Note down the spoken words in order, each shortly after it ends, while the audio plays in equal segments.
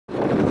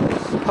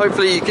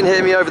Hopefully you can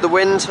hear me over the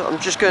wind. I'm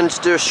just going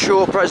to do a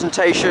short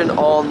presentation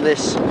on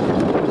this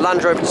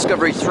Land Rover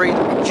Discovery 3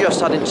 that we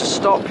just had into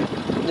stock.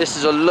 This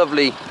is a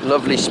lovely,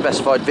 lovely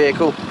specified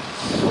vehicle.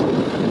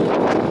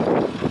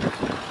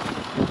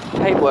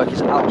 Paintwork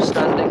is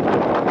outstanding.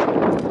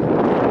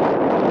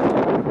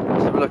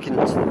 Let's have a look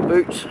into the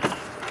boot.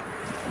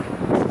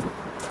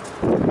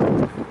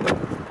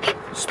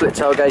 Split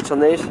tailgate on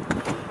these.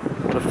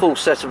 And a full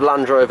set of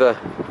Land Rover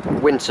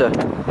winter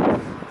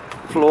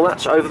floor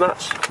mats, over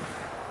mats.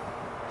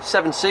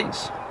 7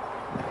 seats.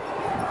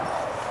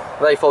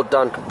 They fold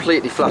down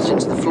completely flat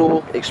into the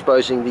floor,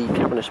 exposing the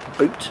cabinet's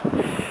boot.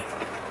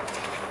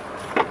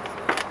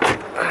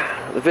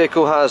 The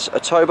vehicle has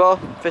a tow bar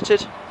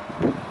fitted.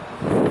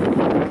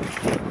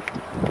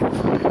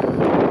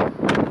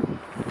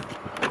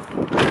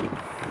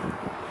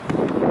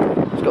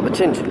 It's got the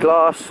tinted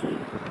glass.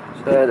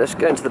 So let's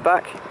go into the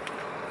back.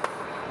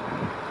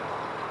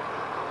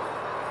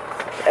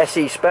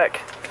 SE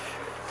spec.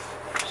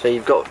 So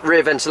you've got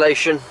rear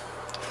ventilation,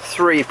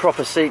 3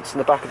 proper seats in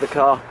the back of the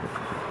car,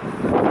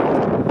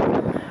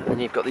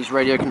 and you've got these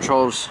radio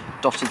controls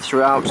dotted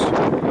throughout.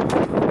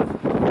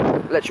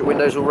 Electric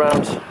windows all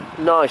round,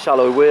 nice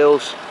alloy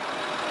wheels.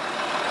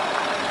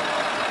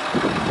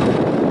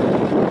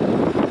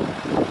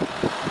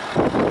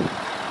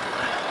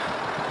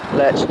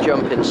 Let's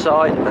jump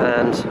inside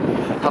and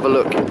have a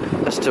look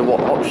as to what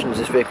options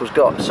this vehicle's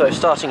got. So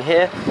starting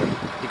here,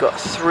 you've got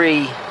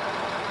 3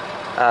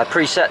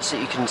 presets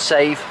that you can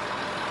save.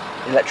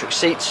 Electric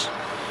seats.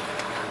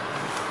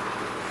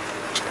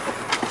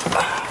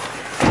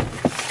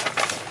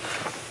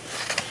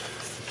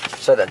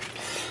 So then,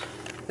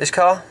 this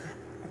car,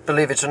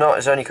 believe it or not,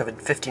 has only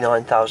covered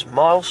 59,000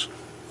 miles.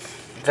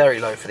 Very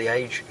low for the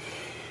age.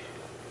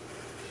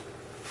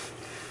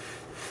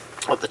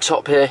 At the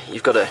top here,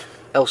 you've got a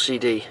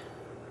LCD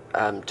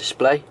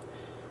display.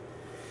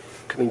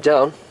 Coming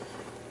down,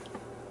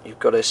 you've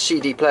got a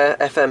CD player,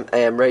 FM,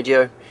 AM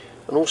radio,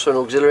 and also an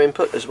auxiliary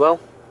input as well,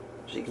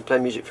 so you can play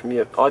music from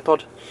your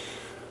iPod.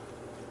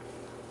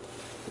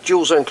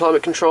 Dual zone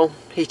climate control,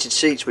 heated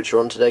seats which are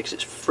on today because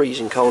it's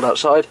freezing cold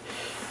outside.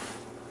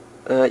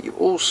 You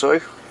also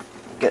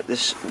get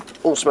this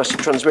automatic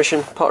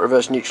transmission, part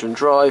reverse, neutral and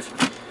drive,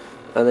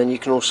 and then you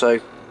can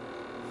also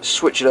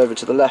switch it over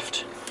to the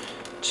left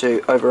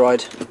to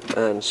override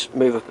and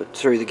move up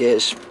through the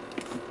gears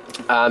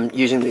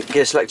using the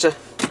gear selector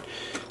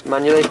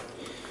manually.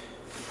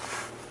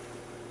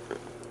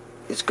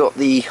 It's got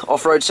the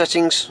off-road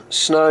settings: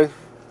 snow,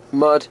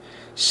 mud,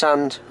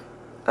 sand,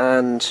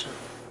 and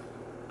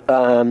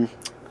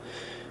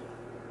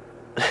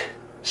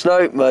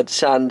snow, mud,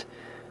 sand,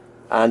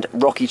 and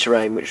rocky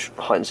terrain, which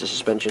heightens the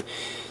suspension.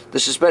 The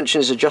suspension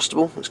is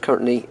adjustable. It's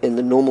currently in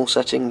the normal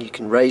setting. You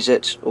can raise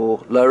it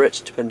or lower it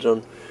depending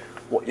on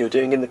what you're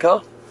doing in the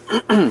car.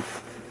 High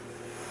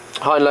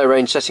and low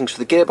range settings for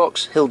the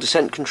gearbox, hill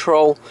descent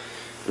control,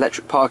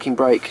 electric parking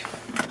brake,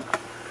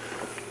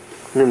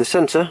 and in the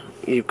centre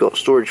you've got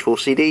storage for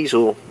CDs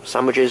or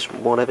sandwiches,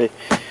 whatever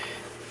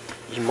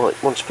you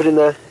might want to put in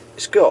there.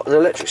 It's got an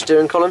electric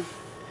steering column,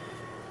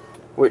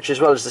 which, as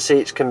well as the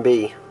seats, can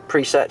be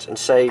preset and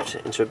saved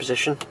into a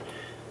position.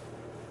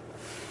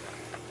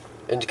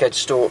 Indicator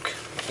stalk,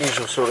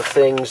 usual sort of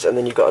things, and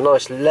then you've got a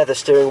nice leather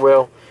steering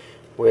wheel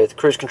with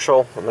cruise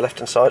control on the left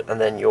hand side and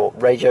then your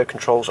radio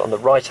controls on the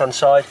right hand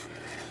side.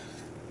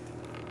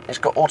 It's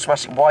got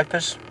automatic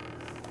wipers,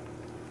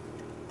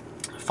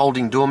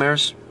 folding door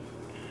mirrors,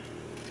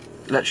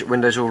 electric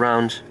windows all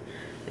round.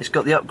 It's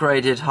got the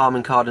upgraded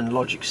Harman Kardon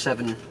Logic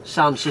 7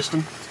 sound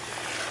system,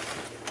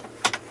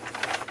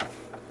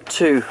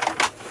 2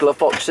 glove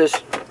boxes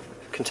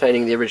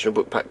containing the original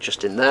book pack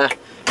just in there.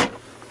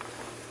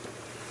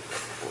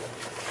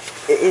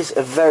 It is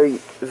a very,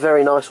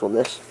 very nice one,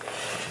 this.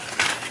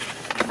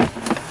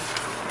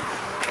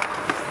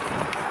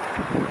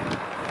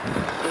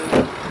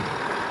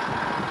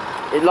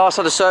 It last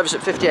had a service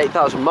at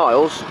 58,000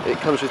 miles. It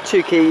comes with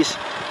 2 keys,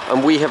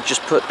 and we have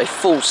just put a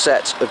full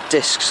set of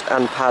discs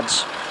and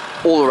pads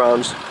all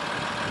around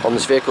on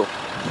this vehicle.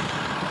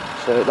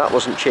 So that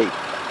wasn't cheap.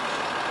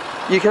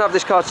 You can have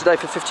this car today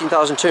for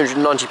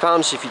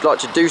 £15,290. If you'd like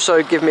to do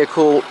so, give me a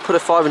call, put a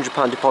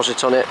 £500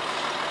 deposit on it.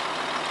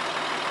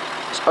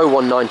 It's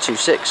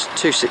 01926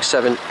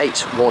 267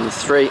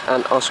 813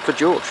 and ask for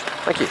George.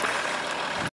 Thank you.